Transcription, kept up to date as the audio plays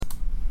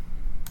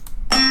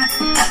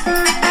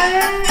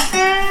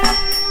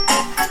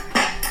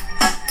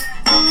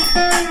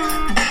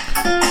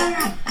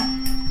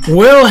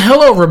Well,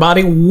 hello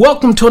everybody.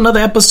 Welcome to another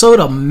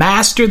episode of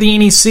Master the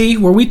NEC,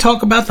 where we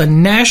talk about the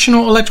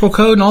National Electrical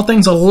Code and all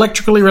things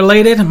electrically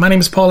related. My name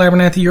is Paul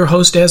Abernathy, your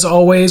host as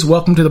always.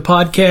 Welcome to the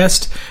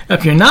podcast.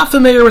 If you're not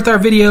familiar with our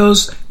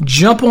videos,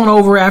 jump on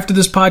over after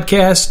this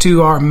podcast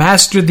to our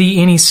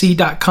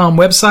masterthenec.com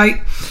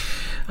website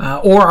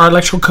or our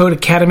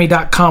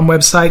electricalcodeacademy.com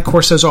website. Of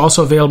course, those are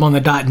also available on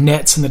the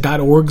 .nets and the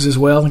 .orgs as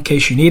well in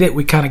case you need it.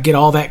 We kind of get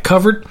all that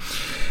covered.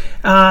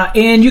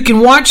 And you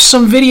can watch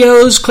some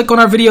videos, click on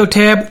our video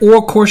tab, or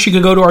of course you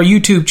can go to our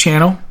YouTube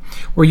channel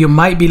where you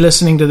might be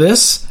listening to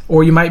this,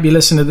 or you might be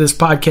listening to this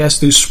podcast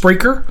through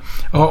Spreaker,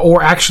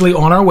 or actually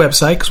on our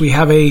website, because we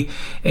have a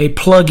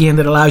plug-in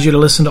that allows you to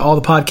listen to all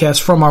the podcasts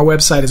from our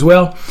website as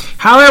well.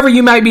 However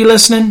you might be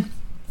listening,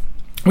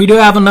 we do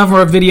have a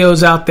number of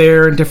videos out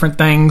there and different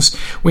things.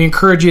 We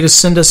encourage you to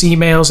send us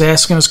emails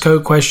asking us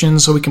code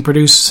questions so we can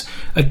produce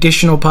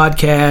additional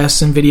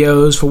podcasts and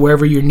videos for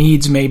wherever your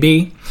needs may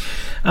be.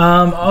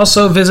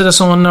 Also, visit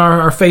us on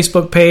our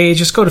Facebook page.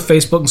 Just go to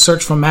Facebook and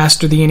search for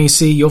Master the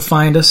NEC. You'll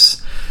find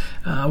us.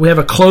 We have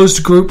a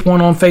closed group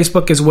one on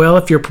Facebook as well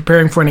if you're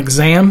preparing for an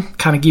exam.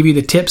 Kind of give you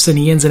the tips and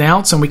the ins and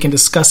outs, and we can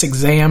discuss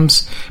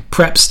exams,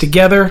 preps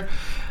together.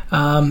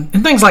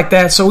 And things like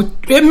that. So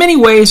we have many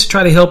ways to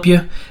try to help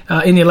you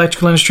in the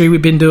electrical industry.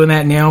 We've been doing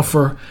that now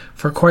for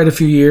quite a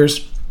few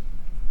years.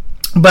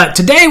 But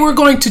today we're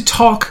going to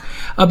talk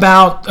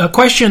about a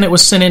question that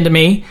was sent in to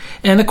me.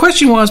 And the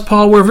question was,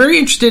 Paul, we're very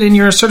interested in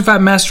your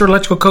Certified Master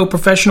Electrical Code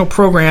Professional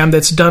program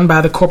that's done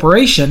by the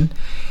corporation.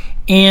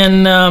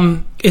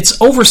 And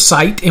it's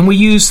oversight, and we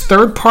use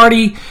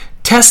third-party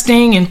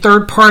testing and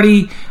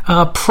third-party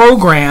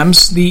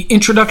programs. The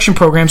introduction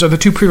programs, or the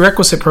two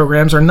prerequisite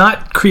programs, are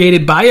not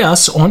created by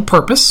us on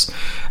purpose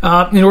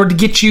in order to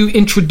get you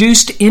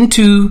introduced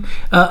into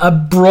a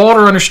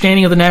broader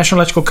understanding of the National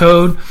Electrical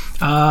Code.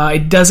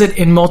 It does it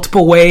in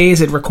multiple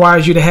ways. It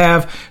requires you to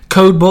have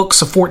code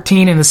books, a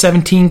 14 and a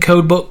 17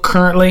 code book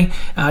currently.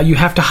 You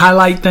have to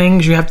highlight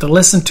things. You have to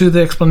listen to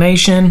the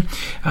explanation.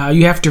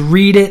 You have to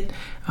read it.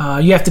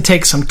 You have to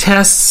take some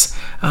tests,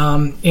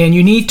 and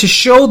you need to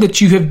show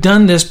that you have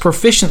done this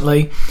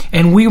proficiently,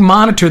 and we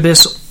monitor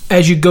this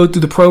as you go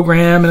through the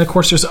program, and of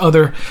course there's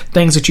other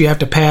things that you have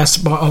to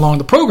pass along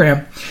the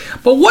program.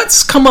 But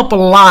what's come up a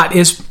lot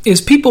is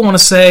people want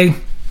to say,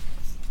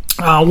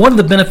 one of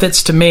the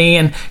benefits to me,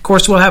 and of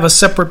course we'll have a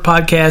separate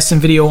podcast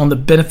and video on the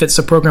benefits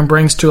the program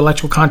brings to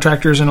electrical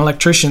contractors and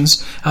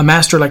electricians,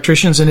 master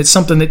electricians, and it's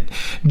something that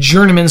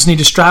journeymans need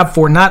to strive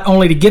for, not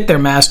only to get their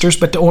masters,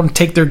 but to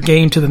take their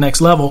game to the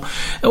next level.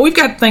 And we've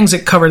got things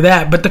that cover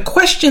that, but the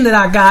question that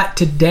I got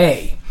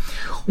today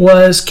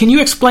was, can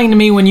you explain to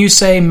me when you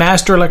say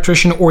master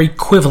electrician or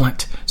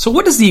equivalent? So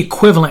what does the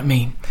equivalent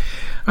mean?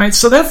 All right,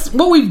 so that's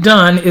what we've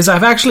done is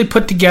I've actually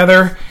put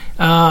together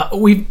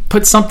we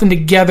put something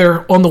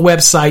together on the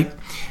website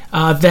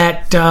and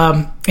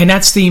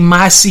that's the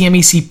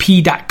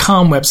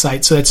mycmecp.com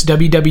website. So that's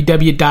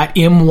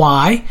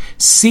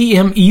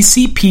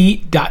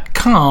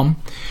www.mycmecp.com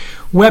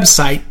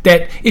website,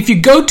 that if you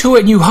go to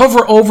it and you hover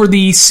over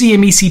the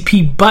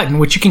CMECP button,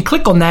 which you can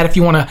click on that if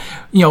you want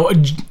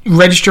to,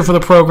 register for the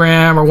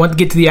program or want to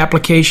get to the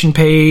application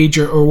page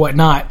or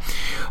whatnot.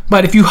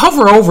 But if you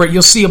hover over it,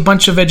 you'll see a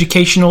bunch of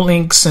educational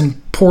links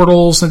and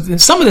portals, and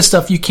some of this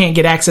stuff you can't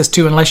get access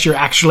to unless you're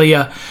actually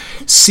a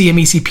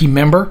CMECP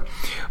member.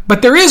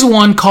 But there is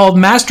one called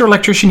Master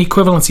Electrician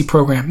Equivalency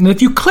Program. And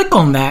if you click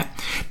on that,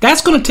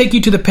 that's going to take you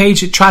to the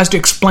page that tries to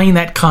explain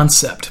that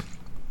concept.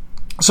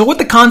 So what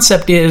the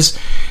concept is,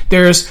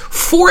 there's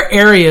 4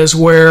 areas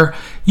where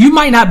you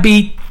might not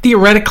be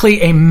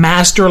theoretically a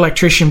master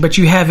electrician, but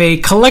you have a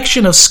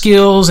collection of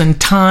skills and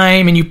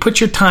time, and you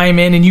put your time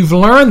in, and you've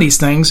learned these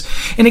things.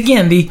 And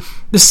again, the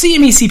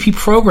CMECP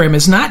program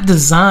is not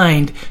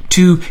designed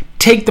to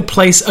take the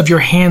place of your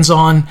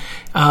hands-on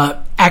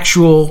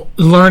actual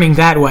learning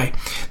that way.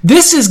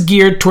 This is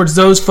geared towards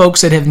those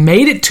folks that have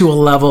made it to a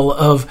level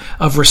of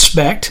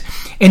respect,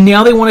 and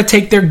now they want to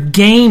take their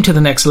game to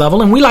the next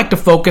level, and we like to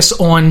focus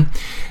on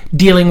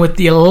dealing with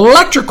the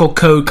electrical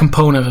code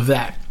component of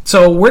that.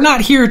 So we're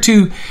not here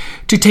to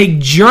take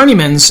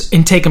journeymans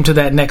and take them to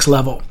that next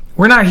level.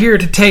 We're not here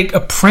to take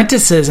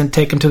apprentices and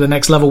take them to the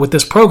next level with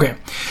this program.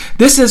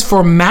 This is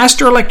for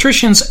master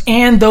electricians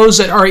and those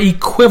that are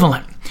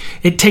equivalent.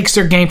 It takes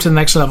their game to the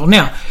next level.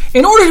 Now,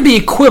 in order to be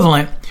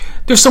equivalent,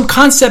 there's some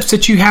concepts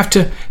that you have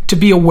to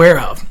be aware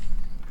of.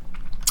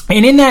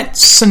 And in that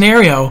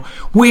scenario,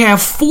 we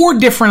have 4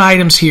 different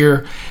items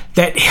here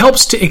that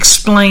helps to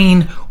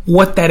explain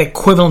what that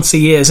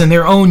equivalency is and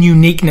their own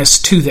uniqueness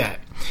to that.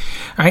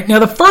 All right. Now,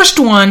 the first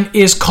one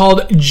is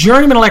called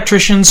journeyman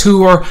electricians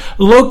who are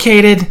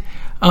located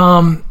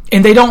and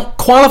they don't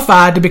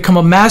qualify to become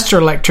a master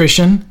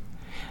electrician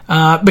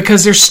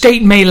because their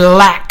state may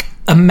lack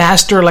a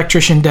master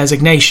electrician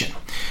designation.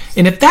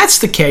 And if that's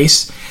the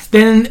case,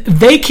 then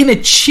they can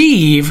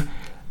achieve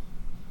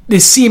the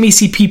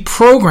CMECP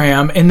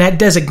program and that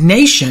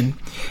designation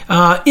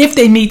if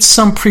they meet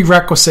some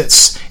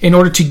prerequisites in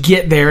order to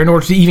get there, in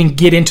order to even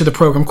get into the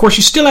program. Of course,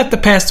 you still have to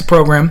pass the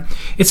program.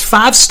 It's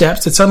 5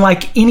 steps. It's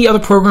unlike any other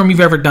program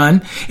you've ever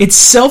done. It's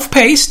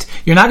self-paced.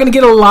 You're not going to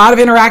get a lot of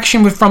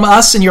interaction from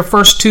us in your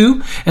first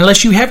 2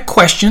 unless you have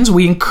questions.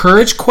 We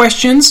encourage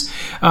questions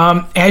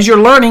as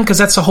you're learning, because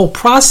that's the whole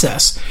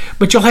process.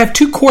 But you'll have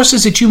 2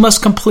 courses that you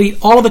must complete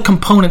all of the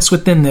components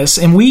within this,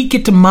 and we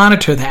get to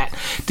monitor that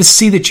to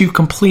see that you've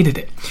completed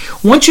it.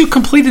 Once you've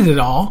completed it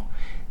all,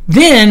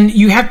 then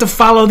you have to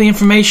follow the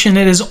information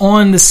that is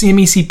on the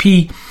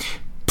CMECP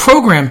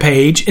program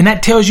page, and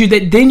that tells you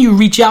that then you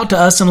reach out to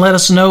us and let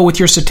us know with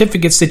your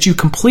certificates that you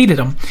completed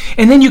them,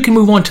 and then you can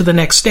move on to the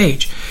next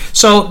stage.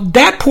 So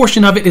that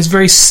portion of it is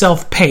very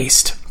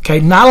self-paced. Okay,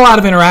 not a lot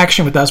of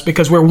interaction with us,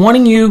 because we're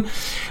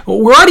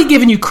already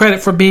giving you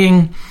credit for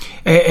being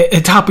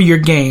at top of your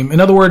game. In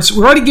other words,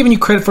 we're already giving you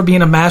credit for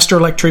being a master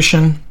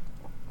electrician,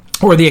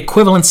 or the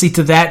equivalency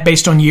to that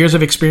based on years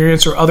of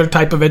experience or other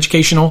type of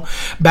educational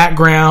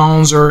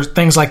backgrounds or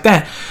things like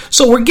that.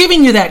 So we're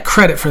giving you that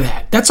credit for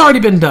that. That's already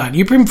been done.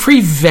 You've been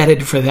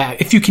pre-vetted for that,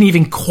 if you can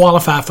even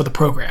qualify for the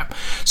program.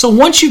 So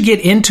once you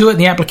get into it and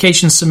the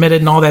application is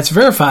submitted and all that's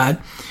verified,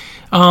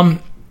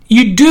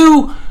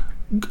 you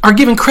are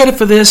given credit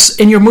for this,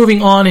 and you're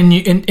moving on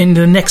in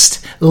the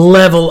next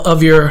level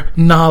of your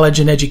knowledge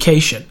and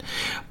education.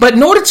 But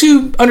in order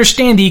to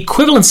understand the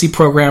equivalency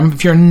program,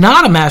 if you're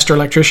not a master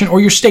electrician or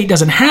your state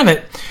doesn't have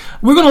it,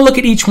 we're going to look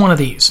at each one of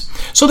these.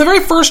 So the very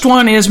first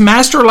one is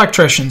master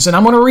electricians, and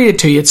I'm going to read it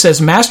to you. It says,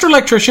 master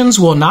electricians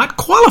will not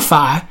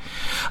qualify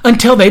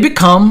until they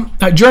become,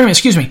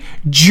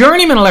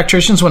 journeyman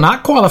electricians will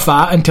not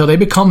qualify until they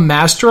become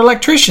master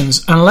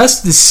electricians,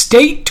 unless the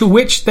state to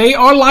which they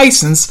are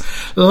licensed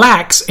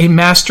lacks a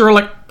master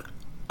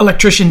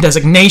electrician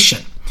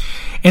designation.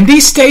 In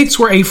these states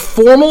where a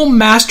formal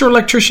master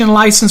electrician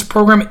license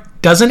program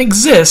doesn't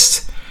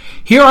exist,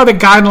 here are the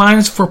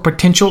guidelines for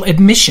potential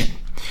admission.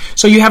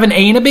 So you have an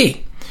A and a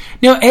B.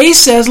 Now, A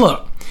says,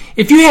 look,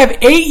 if you have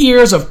 8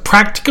 years of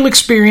practical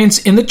experience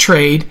in the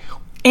trade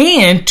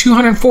and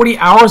 240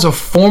 hours of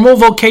formal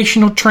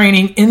vocational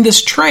training in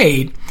this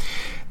trade,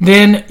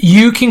 then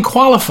you can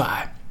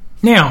qualify.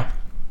 Now,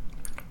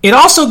 it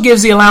also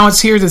gives the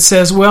allowance here that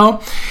says,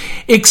 well,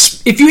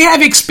 if you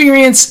have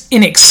experience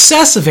in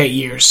excess of 8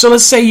 years, so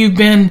let's say you've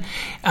been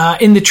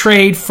in the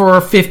trade for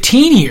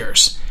 15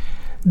 years,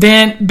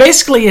 then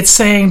basically it's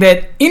saying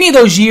that any of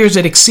those years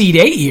that exceed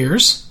 8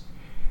 years,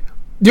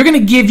 they're going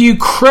to give you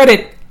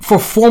credit for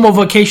formal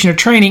vocational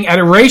training at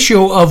a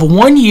ratio of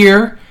 1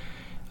 year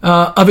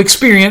of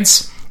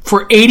experience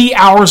for 80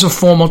 hours of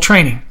formal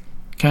training.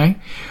 Okay?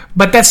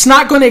 But that's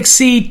not going to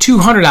exceed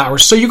 200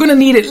 hours. So you're going to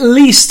need at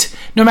least,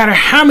 no matter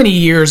how many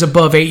years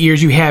above 8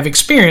 years you have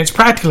experience,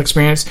 practical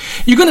experience,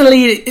 you're going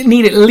to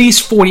need at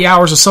least 40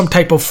 hours of some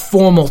type of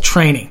formal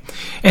training.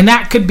 And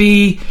that could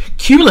be,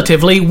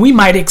 cumulatively, we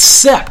might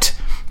accept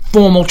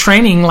formal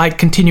training like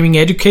continuing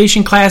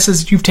education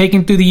classes that you've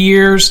taken through the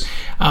years,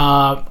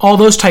 all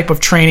those type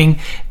of training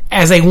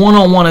as a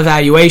one-on-one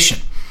evaluation.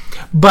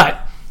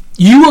 But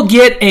you will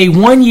get a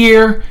 1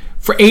 year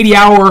for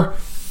 80-hour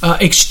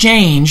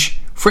exchange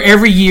for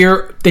every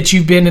year that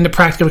you've been in the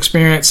practical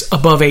experience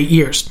above 8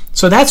 years.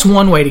 So that's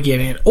one way to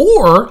get in.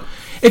 Or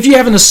if you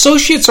have an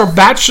associate's or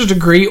bachelor's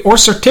degree or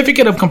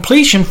certificate of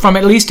completion from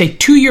at least a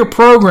 2-year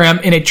program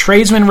in a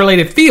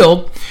tradesman-related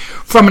field,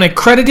 from an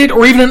accredited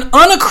or even an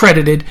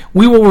unaccredited,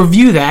 we will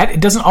review that. It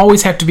doesn't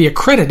always have to be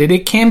accredited.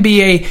 It can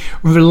be a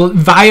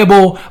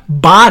viable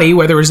body,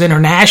 whether it's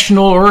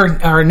international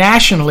or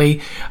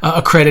nationally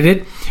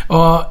accredited,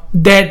 or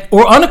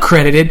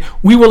unaccredited.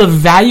 We will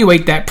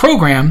evaluate that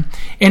program.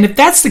 And if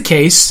that's the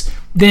case,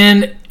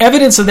 then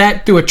evidence of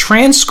that through a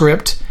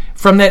transcript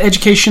from that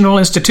educational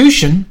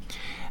institution,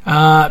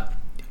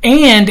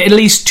 and at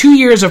least 2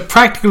 years of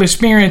practical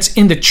experience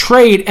in the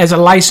trade as a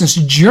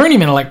licensed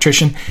journeyman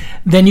electrician,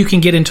 then you can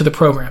get into the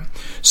program.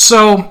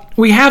 So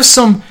we have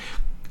some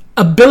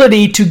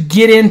ability to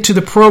get into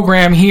the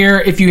program here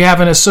if you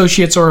have an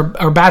associate's or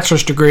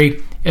bachelor's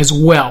degree as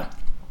well.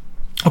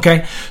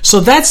 Okay, so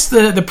that's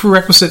the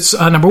prerequisites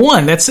number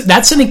one. That's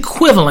an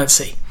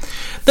equivalency.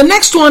 The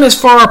next one is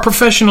for our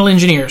professional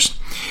engineers.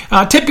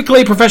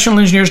 Typically, professional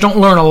engineers don't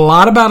learn a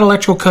lot about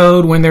electrical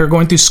code when they're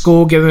going through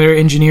school, getting their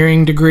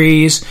engineering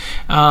degrees,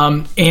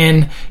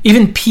 and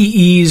even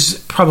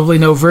PEs probably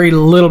know very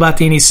little about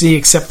the NEC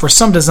except for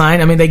some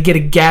design. I mean, they get a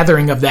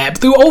gathering of that.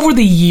 But over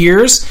the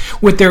years,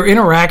 with their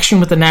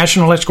interaction with the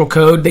National Electrical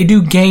Code, they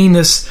do gain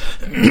this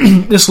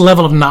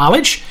level of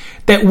knowledge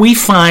that we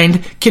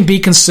find can be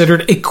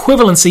considered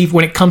equivalency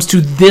when it comes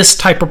to this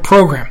type of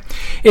program.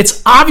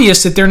 It's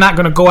obvious that they're not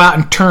going to go out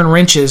and turn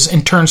wrenches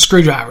and turn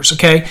screwdrivers,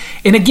 okay?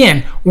 And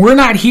again, we're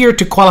not here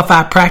to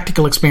qualify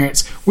practical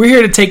experience. We're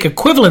here to take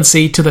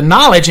equivalency to the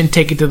knowledge and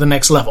take it to the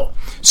next level.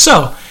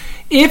 So,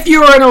 if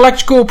you're an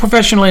electrical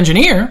professional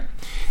engineer,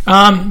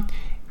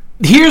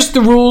 here's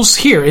the rules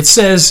here. It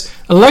says,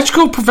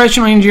 electrical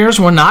professional engineers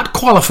will not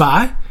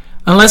qualify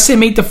unless they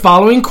meet the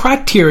following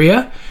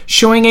criteria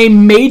showing a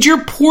major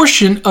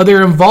portion of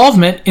their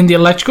involvement in the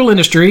electrical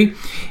industry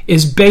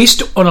is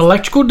based on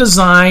electrical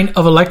design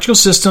of electrical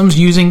systems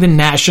using the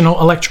National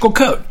Electrical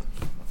Code.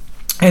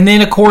 And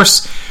then, of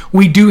course,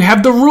 we do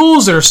have the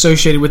rules that are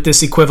associated with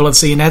this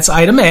equivalency, and that's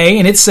item A,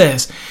 and it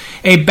says,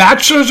 a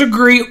bachelor's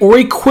degree or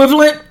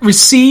equivalent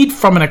received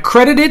from an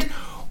accredited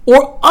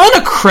or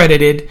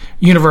unaccredited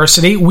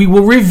university, we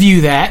will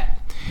review that,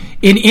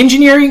 in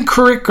engineering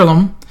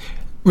curriculum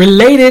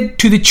related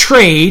to the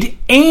trade,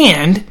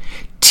 and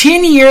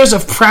 10 years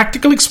of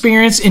practical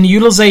experience in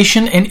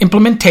utilization and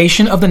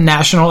implementation of the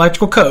National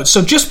Electrical Code.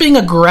 So just being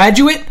a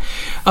graduate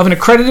of an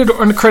accredited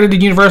or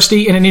unaccredited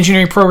university in an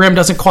engineering program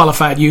doesn't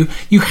qualify you.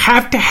 You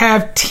have to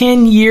have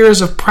 10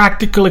 years of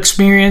practical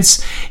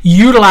experience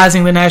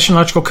utilizing the National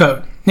Electrical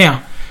Code.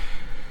 Now,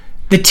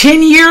 the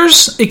 10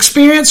 years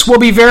experience will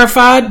be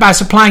verified by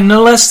supplying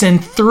no less than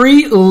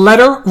 3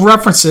 letter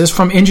references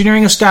from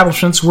engineering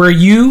establishments where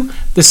you,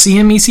 the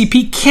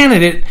CMECP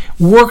candidate,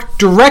 work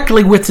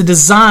directly with the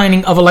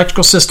designing of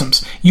electrical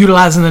systems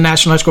utilizing the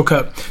National Electrical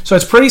Code. So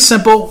it's pretty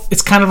simple.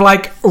 It's kind of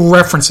like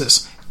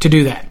references to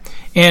do that.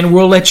 And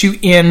we'll let you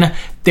in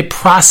the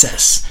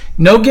process.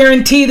 No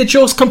guarantee that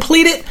you'll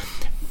complete it,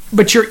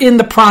 but you're in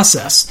the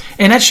process.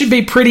 And that should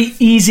be pretty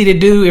easy to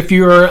do if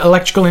you're an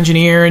electrical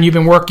engineer and you've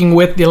been working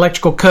with the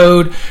electrical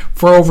code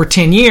for over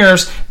 10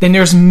 years. Then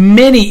there's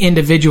many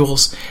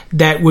individuals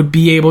that would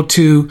be able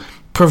to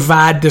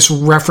provide this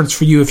reference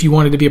for you if you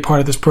wanted to be a part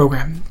of this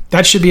program.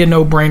 That should be a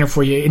no-brainer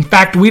for you. In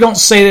fact, we don't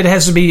say that it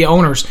has to be the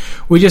owners.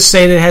 We just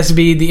say that it has to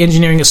be the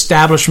engineering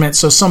establishment.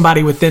 So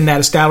somebody within that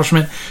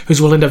establishment who's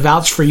willing to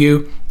vouch for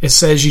you. It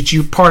says that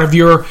you part of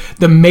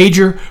the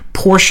major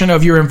portion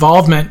of your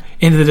involvement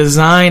in the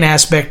design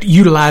aspect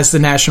utilize the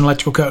National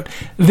Electrical Code.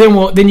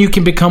 Then you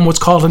can become what's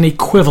called an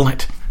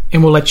equivalent,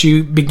 and we'll let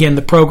you begin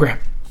the program.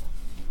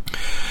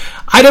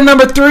 Item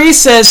number 3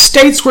 says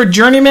states where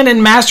journeyman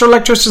and master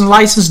electrician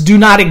license do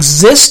not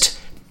exist,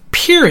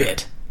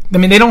 period. I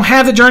mean, they don't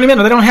have the journeyman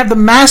or they don't have the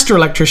master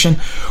electrician.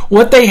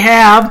 What they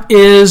have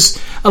is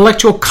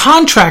electrical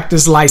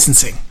contractors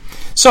licensing.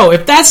 So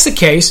if that's the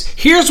case,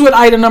 here's what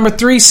item number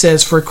 3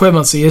 says for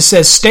equivalency. It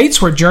says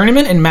states where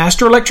journeyman and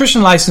master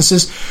electrician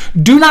licenses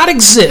do not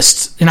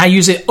exist, and I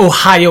use it,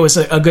 Ohio is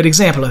a good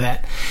example of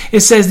that. It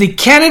says the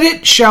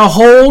candidate shall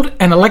hold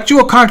an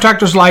electrical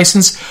contractor's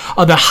license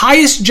of the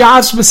highest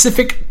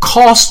job-specific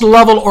cost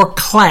level or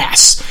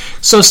class.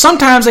 So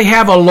sometimes they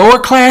have a lower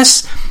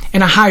class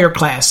and a higher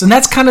class, and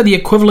that's kind of the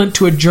equivalent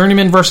to a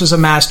journeyman versus a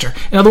master.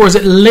 In other words,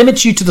 it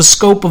limits you to the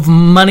scope of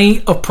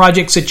money of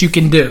projects that you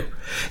can do.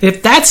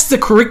 If that's the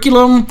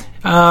curriculum,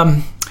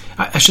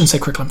 I shouldn't say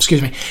curriculum,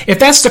 excuse me. If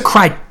that's the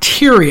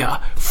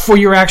criteria for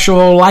your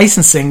actual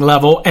licensing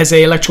level as an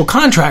electrical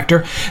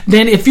contractor,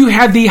 then if you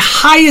have the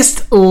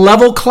highest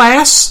level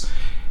class,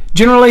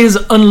 generally is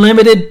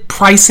unlimited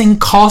pricing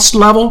cost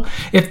level,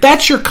 if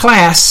that's your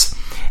class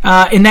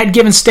in that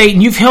given state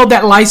and you've held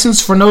that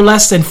license for no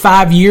less than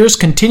 5 years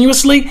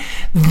continuously,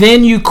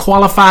 then you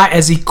qualify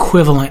as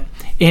equivalent.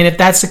 And if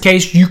that's the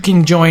case, you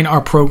can join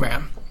our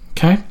program.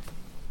 Okay?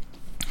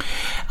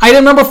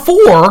 Item number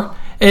 4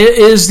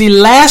 is the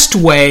last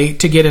way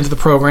to get into the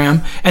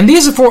program, and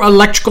these are for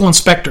electrical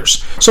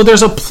inspectors. So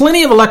there's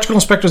plenty of electrical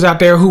inspectors out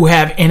there who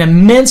have an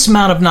immense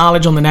amount of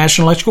knowledge on the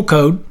National Electrical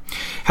Code,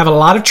 have a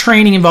lot of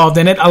training involved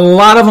in it. A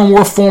lot of them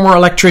were former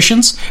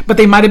electricians, but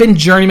they might have been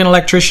journeyman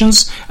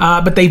electricians,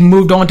 but they've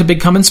moved on to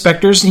become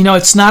inspectors. You know,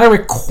 it's not a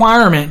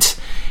requirement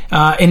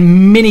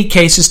in many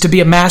cases to be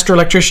a master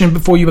electrician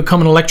before you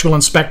become an electrical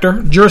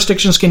inspector.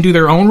 Jurisdictions can do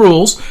their own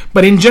rules,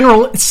 but in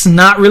general, it's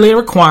not really a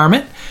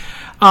requirement.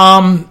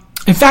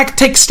 In fact,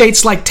 take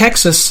states like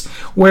Texas,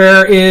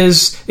 where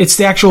it's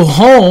the actual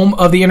home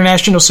of the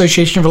International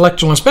Association of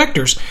Electrical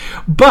Inspectors.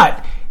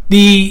 But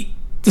the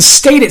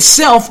state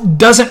itself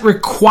doesn't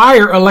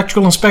require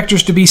electrical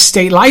inspectors to be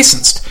state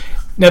licensed.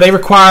 Now, they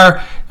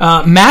require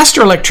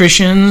master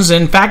electricians.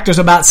 In fact, there's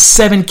about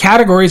 7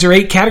 categories or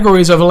 8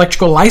 categories of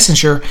electrical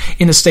licensure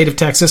in the state of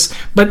Texas,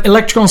 but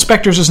electrical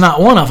inspectors is not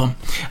one of them.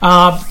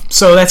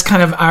 So that's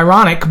kind of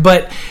ironic.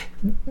 But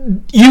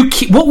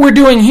what we're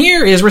doing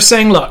here is we're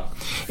saying, look,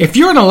 if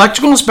you're an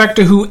electrical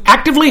inspector who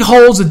actively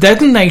holds a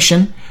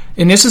designation,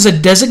 and this is a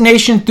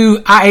designation through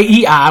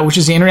IAEI, which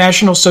is the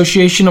International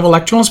Association of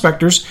Electrical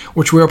Inspectors,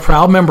 which we're a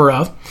proud member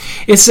of,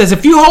 it says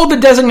if you hold the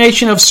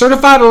designation of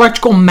Certified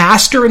Electrical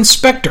Master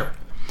Inspector,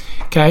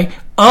 okay,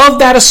 of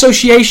that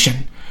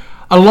association,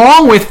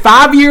 along with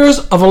 5 years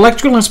of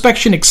electrical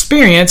inspection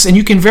experience, and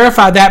you can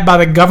verify that by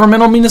the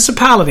governmental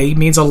municipality,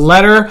 means a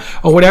letter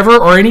or whatever,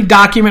 or any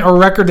document or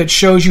record that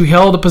shows you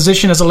held a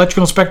position as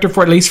electrical inspector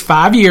for at least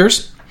 5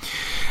 years,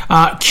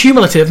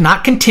 cumulative,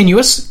 not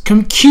continuous,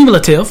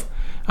 cumulative,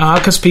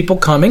 because people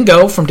come and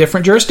go from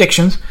different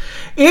jurisdictions.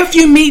 If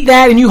you meet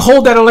that and you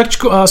hold that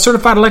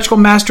Certified Electrical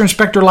Master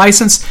Inspector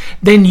license,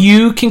 then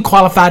you can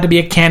qualify to be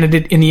a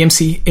candidate in the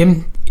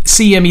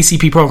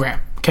CMECP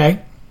program. Okay?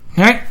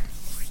 All right?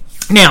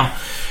 Now,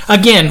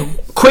 Again,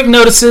 quick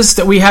notices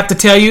that we have to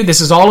tell you. This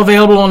is all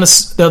available on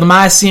the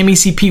My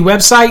CMECP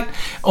website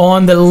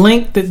on the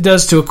link that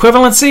does to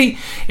equivalency.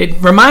 It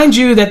reminds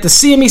you that the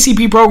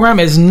CMECP program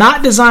is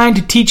not designed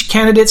to teach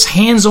candidates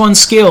hands-on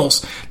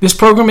skills. This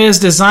program is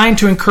designed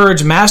to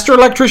encourage master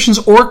electricians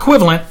or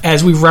equivalent,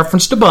 as we've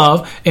referenced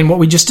above and what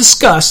we just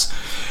discussed,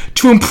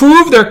 to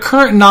improve their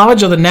current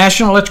knowledge of the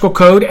National Electrical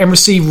Code and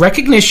receive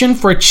recognition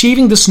for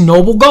achieving this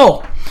noble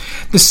goal.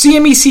 The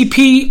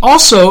CMECP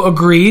also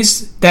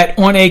agrees that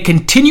on a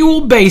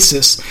continual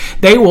basis,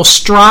 they will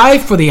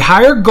strive for the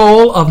higher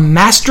goal of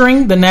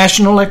mastering the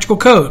National Electrical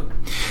Code.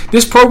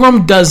 This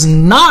program does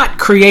not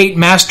create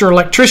master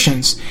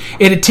electricians.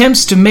 It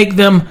attempts to make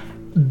them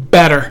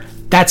better.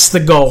 That's the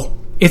goal.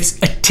 It's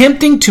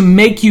attempting to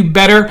make you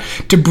better,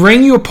 to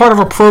bring you a part of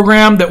a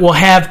program that will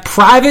have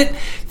private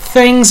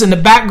things in the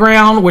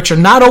background which are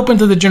not open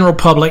to the general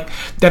public,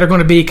 that are going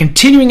to be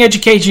continuing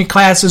education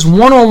classes,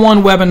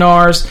 one-on-one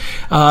webinars,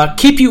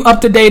 keep you up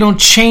to date on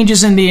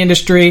changes in the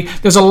industry.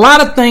 There's a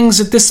lot of things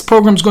that this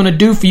program is going to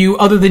do for you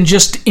other than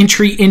just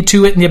entry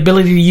into it and the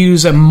ability to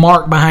use a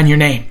mark behind your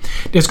name.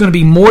 There's going to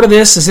be more to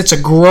this, as it's a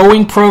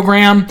growing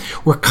program.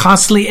 We're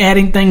constantly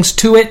adding things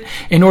to it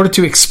in order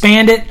to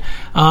expand it.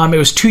 It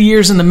was 2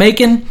 years in the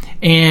making,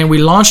 and we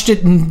launched it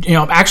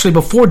actually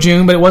before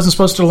June, but it wasn't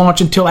supposed to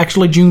launch until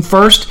actually June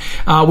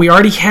 1st. We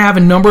already have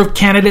a number of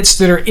candidates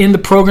that are in the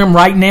program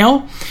right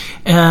now,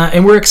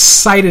 and we're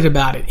excited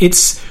about it.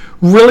 It's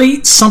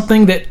really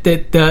something that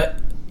the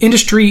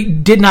industry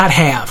did not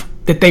have,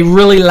 that they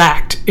really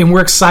lacked, and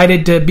we're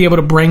excited to be able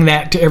to bring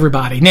that to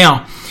everybody.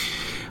 Now,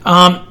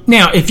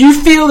 if you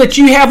feel that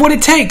you have what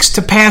it takes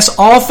to pass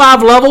all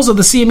 5 levels of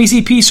the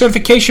CMECP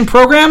certification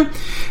program,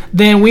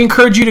 then we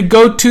encourage you to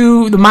go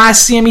to the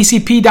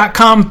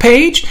mycmecp.com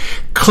page,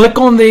 click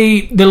on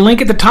the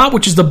link at the top,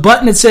 which is the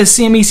button that says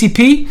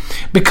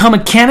CMECP, become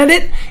a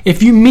candidate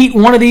if you meet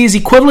one of these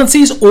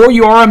equivalencies or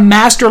you are a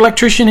master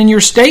electrician in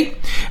your state.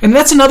 And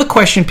that's another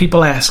question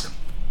people ask.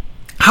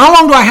 How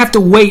long do I have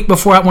to wait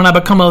when I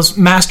become a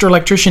master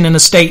electrician in a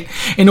state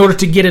in order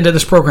to get into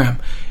this program?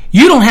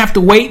 You don't have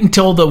to wait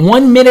until the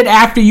 1 minute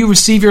after you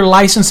receive your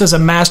license as a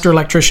master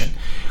electrician.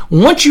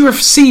 Once you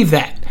receive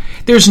that,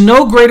 there's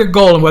no greater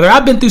goal. And whether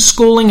I've been through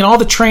schooling and all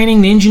the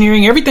training, the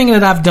engineering, everything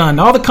that I've done,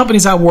 all the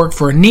companies I've worked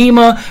for,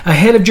 NEMA, a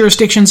head of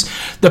jurisdictions,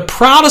 the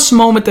proudest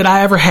moment that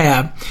I ever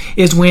have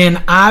is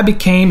when I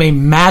became a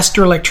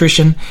master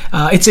electrician.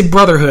 It's a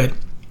brotherhood.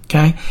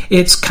 Okay,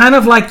 it's kind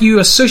of like you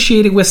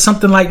associate it with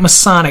something like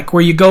Masonic,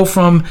 where you go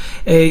from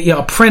a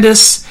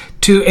apprentice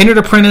to entered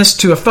apprentice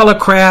to a fellow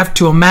craft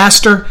to a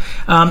master.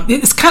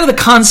 It's kind of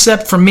the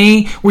concept for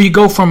me, where you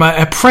go from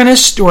an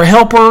apprentice or a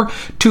helper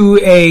to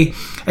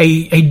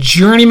a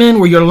journeyman,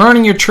 where you're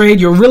learning your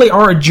trade. You really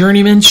are a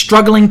journeyman,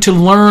 struggling to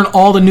learn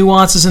all the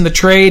nuances in the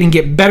trade and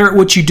get better at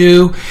what you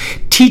do,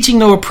 teaching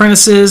no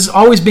apprentices,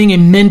 always being a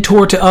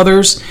mentor to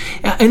others.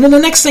 And then the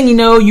next thing you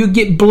know, you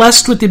get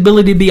blessed with the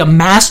ability to be a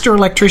master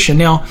electrician.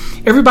 Now,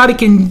 everybody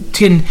can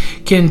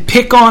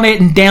pick on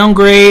it and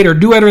downgrade or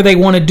do whatever they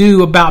want to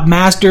do about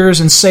masters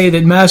and say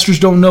that masters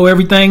don't know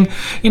everything.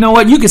 You know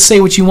what? You can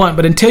say what you want,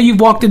 but until you've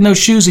walked in those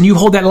shoes and you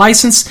hold that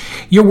license,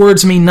 your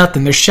words mean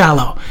nothing. They're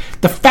shallow.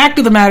 The fact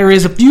of the matter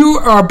is, if you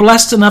are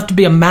blessed enough to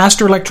be a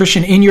master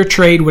electrician in your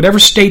trade, whatever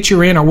state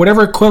you're in or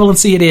whatever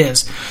equivalency it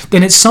is,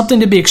 then it's something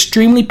to be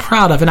extremely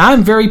proud of. And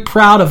I'm very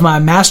proud of my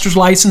master's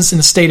license in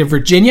the state of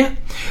Virginia.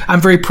 I'm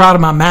very proud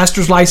of my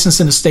master's license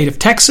in the state of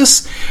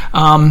Texas.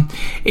 And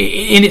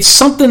it's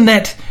something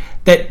that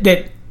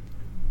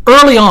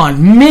early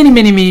on,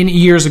 many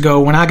years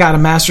ago, when I got a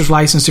master's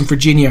license in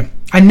Virginia,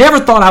 I never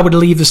thought I would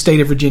leave the state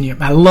of Virginia.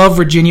 I love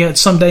Virginia.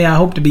 Someday I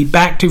hope to be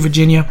back to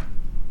Virginia.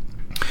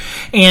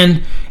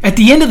 And at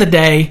the end of the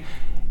day,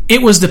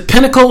 it was the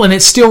pinnacle, and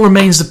it still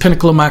remains the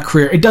pinnacle of my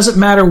career. It doesn't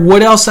matter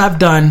what else I've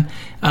done,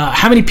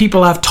 how many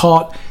people I've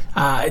taught.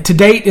 To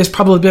date, there's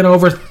probably been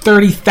over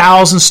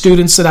 30,000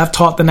 students that I've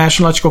taught the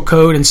National Electrical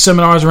Code in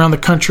seminars around the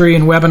country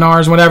and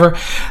webinars, whatever.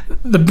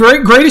 The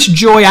greatest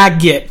joy I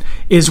get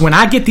is when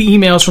I get the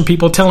emails from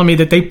people telling me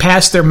that they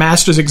passed their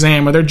master's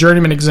exam or their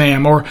journeyman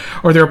exam or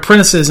their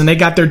apprentices and they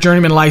got their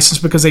journeyman license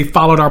because they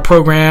followed our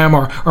program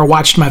or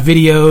watched my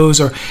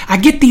videos. Or I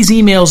get these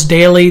emails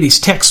daily, these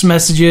text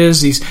messages,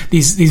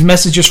 these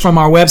messages from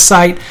our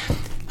website.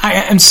 I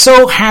am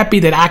so happy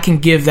that I can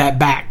give that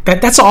back.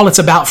 That's all it's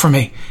about for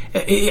me.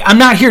 I'm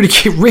not here to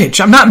get rich.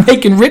 I'm not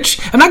getting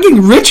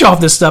rich off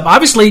this stuff.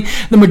 Obviously,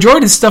 the majority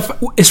of this stuff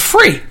is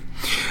free.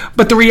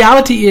 But the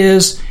reality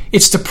is,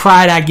 it's the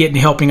pride I get in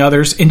helping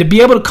others, and to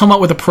be able to come up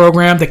with a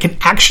program that can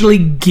actually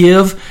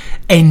give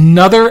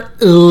another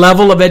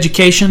level of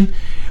education.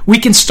 We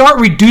can start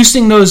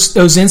reducing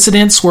those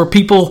incidents where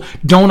people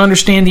don't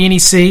understand the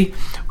NEC,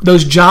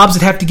 those jobs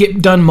that have to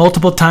get done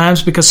multiple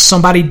times because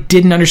somebody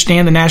didn't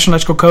understand the National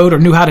Electrical Code or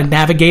knew how to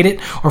navigate it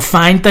or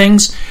find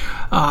things.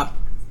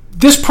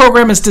 This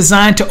program is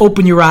designed to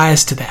open your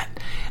eyes to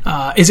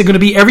that. Is it going to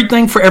be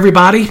everything for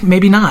everybody?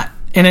 Maybe not.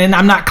 And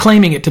I'm not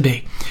claiming it to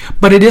be.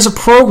 But it is a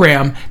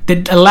program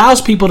that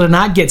allows people to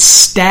not get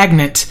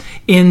stagnant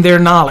in their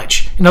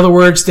knowledge. In other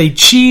words, they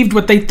achieved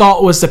what they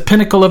thought was the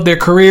pinnacle of their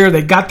career.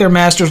 They got their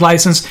master's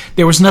license.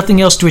 There was nothing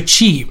else to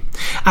achieve.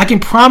 I can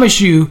promise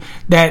you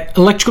that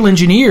electrical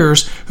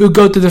engineers who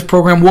go through this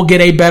program will get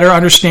a better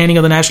understanding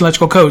of the National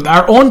Electrical Code.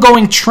 Our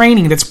ongoing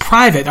training that's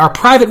private, our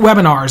private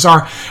webinars,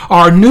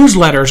 our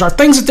newsletters, our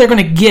things that they're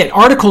going to get,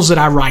 articles that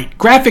I write,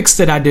 graphics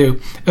that I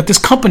do, that this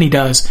company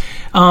does,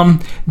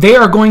 they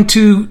are going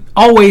to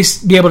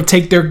always be able to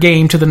take their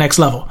game to the next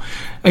level.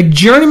 A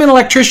journeyman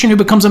electrician who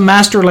becomes a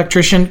master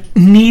electrician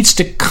needs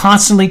to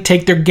constantly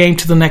take their game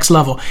to the next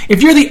level.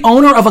 If you're the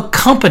owner of a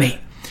company,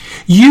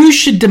 you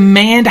should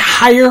demand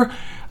higher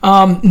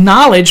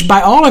knowledge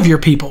by all of your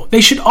people.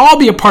 They should all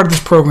be a part of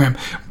this program.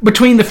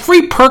 Between the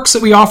free perks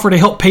that we offer to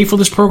help pay for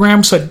this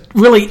program, so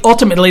really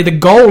ultimately the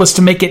goal is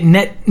to make it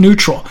net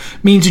neutral.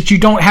 Means that you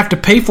don't have to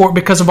pay for it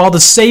because of all the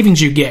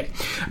savings you get.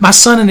 My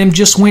son and them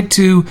just went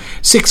to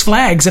Six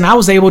Flags, and I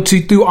was able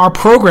to, through our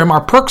program,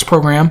 our perks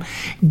program,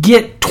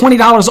 get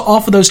 $20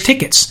 off of those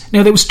tickets.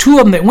 Now there was 2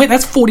 of them that went.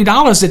 That's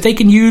 $40 that they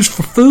can use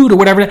for food or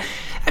whatever.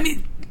 I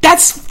mean,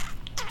 that's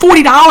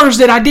 $40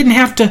 that I didn't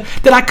have to,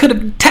 that I could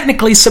have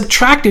technically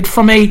subtracted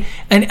from a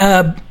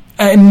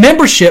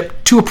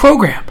membership to a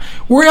program.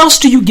 Where else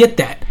do you get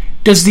that?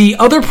 Does the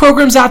other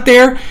programs out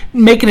there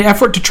make an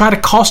effort to try to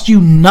cost you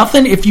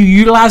nothing if you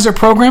utilize their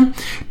program?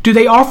 Do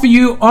they offer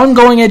you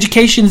ongoing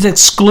education that's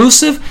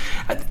exclusive?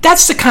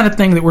 That's the kind of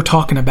thing that we're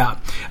talking about.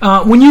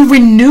 When you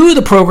renew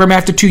the program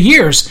after 2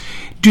 years,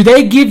 do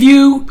they give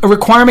you a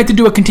requirement to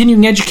do a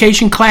continuing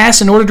education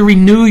class in order to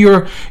renew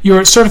your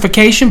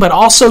certification, but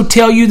also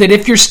tell you that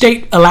if your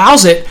state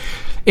allows it,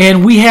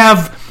 and we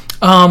have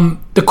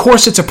the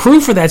course that's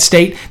approved for that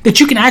state,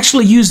 that you can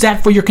actually use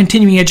that for your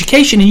continuing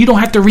education and you don't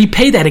have to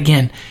repay that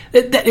again?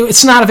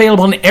 It's not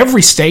available in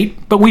every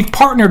state, but we've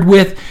partnered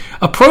with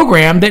a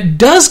program that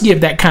does give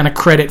that kind of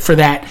credit for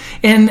that.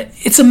 And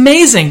it's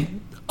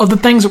amazing of the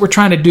things that we're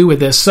trying to do with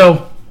this.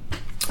 So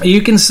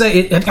you can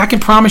say, I can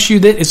promise you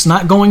that it's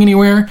not going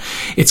anywhere.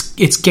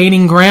 It's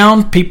gaining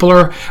ground. People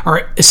are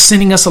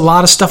sending us a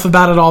lot of stuff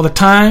about it all the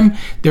time.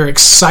 They're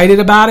excited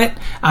about it.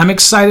 I'm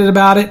excited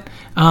about it.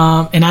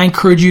 And I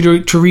encourage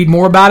you to read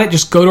more about it.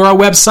 Just go to our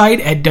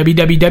website at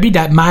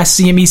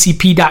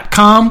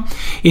www.mycmecp.com.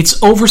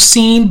 It's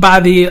overseen by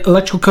the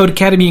Electrical Code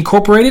Academy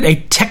Incorporated, a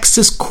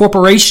Texas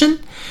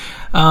corporation.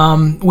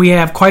 We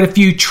have quite a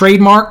few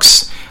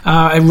trademarks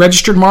and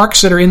registered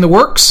marks that are in the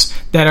works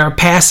that are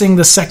passing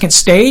the second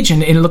stage,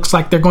 and it looks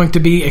like they're going to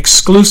be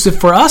exclusive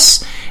for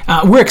us.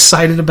 We're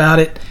excited about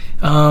it.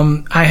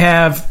 I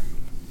have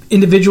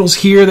individuals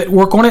here that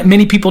work on it.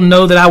 Many people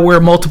know that I wear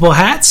multiple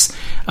hats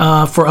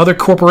for other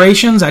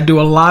corporations. I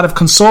do a lot of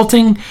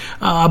consulting,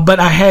 but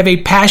I have a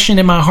passion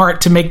in my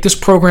heart to make this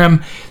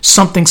program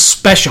something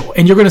special.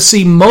 And you're going to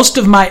see most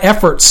of my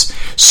efforts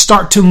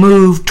start to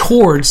move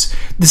towards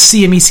the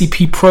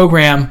CMECP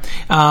program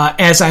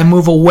as I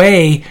move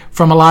away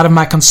from a lot of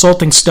my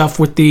consulting stuff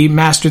with the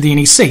Master of the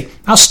NEC.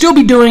 I'll still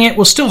be doing it.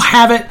 We'll still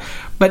have it,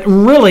 but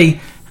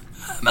really,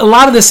 a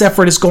lot of this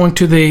effort is going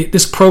to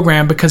this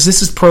program because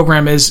this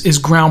program is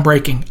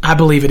groundbreaking. I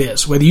believe it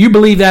is. Whether you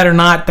believe that or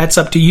not, that's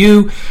up to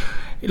you.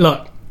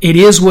 Look, it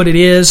is what it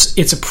is.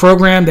 It's a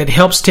program that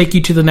helps take you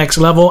to the next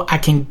level. I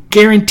can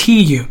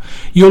guarantee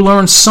you'll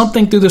learn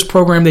something through this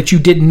program that you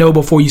didn't know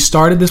before you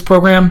started this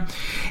program.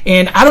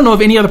 And I don't know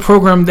of any other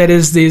program that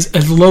is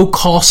as low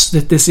cost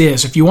that this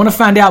is. If you want to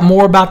find out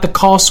more about the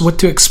costs, what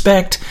to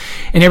expect,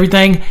 and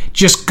everything,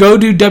 just go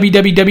to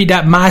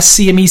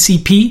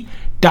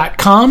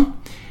www.mycmecp.com.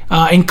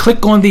 And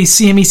click on the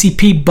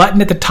CMECP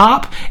button at the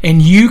top,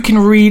 and you can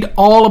read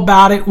all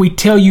about it. We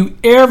tell you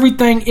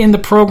everything in the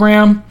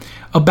program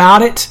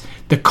about it,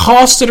 the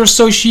costs that are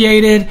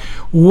associated,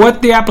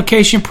 what the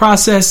application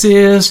process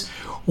is,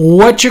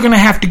 what you're going to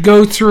have to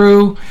go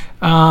through,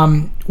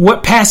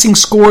 what passing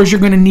scores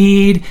you're going to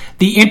need,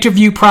 the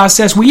interview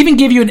process. We even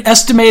give you an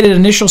estimated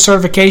initial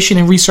certification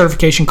and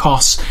recertification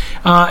costs,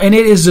 and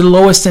it is the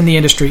lowest in the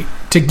industry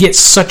to get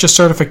such a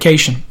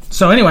certification.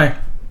 So anyway,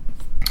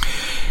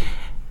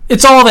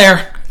 it's all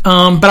there,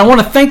 but I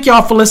want to thank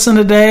y'all for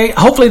listening today.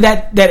 Hopefully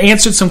that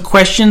answered some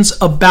questions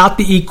about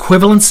the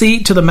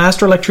equivalency to the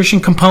Master Electrician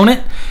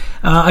component.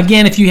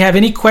 Again, if you have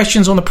any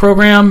questions on the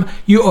program,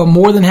 you are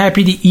more than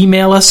happy to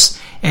email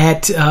us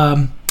at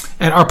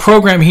our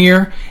program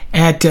here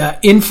at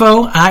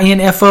info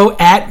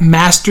at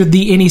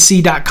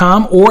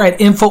masterthenec.com or at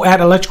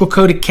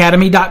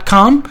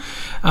info@electricalcodeacademy.com.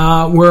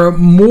 We're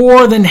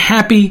more than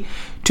happy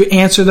to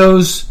answer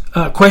those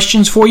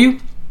questions for you.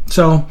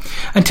 So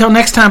until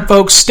next time,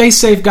 folks, stay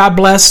safe, God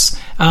bless,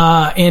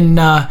 and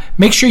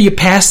make sure you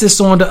pass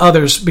this on to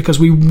others because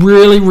we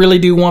really, really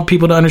do want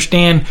people to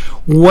understand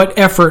what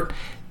effort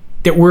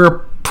that we're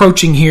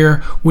approaching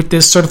here with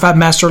this Certified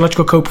Master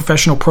Electrical Code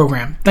Professional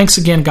program. Thanks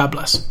again. God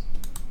bless.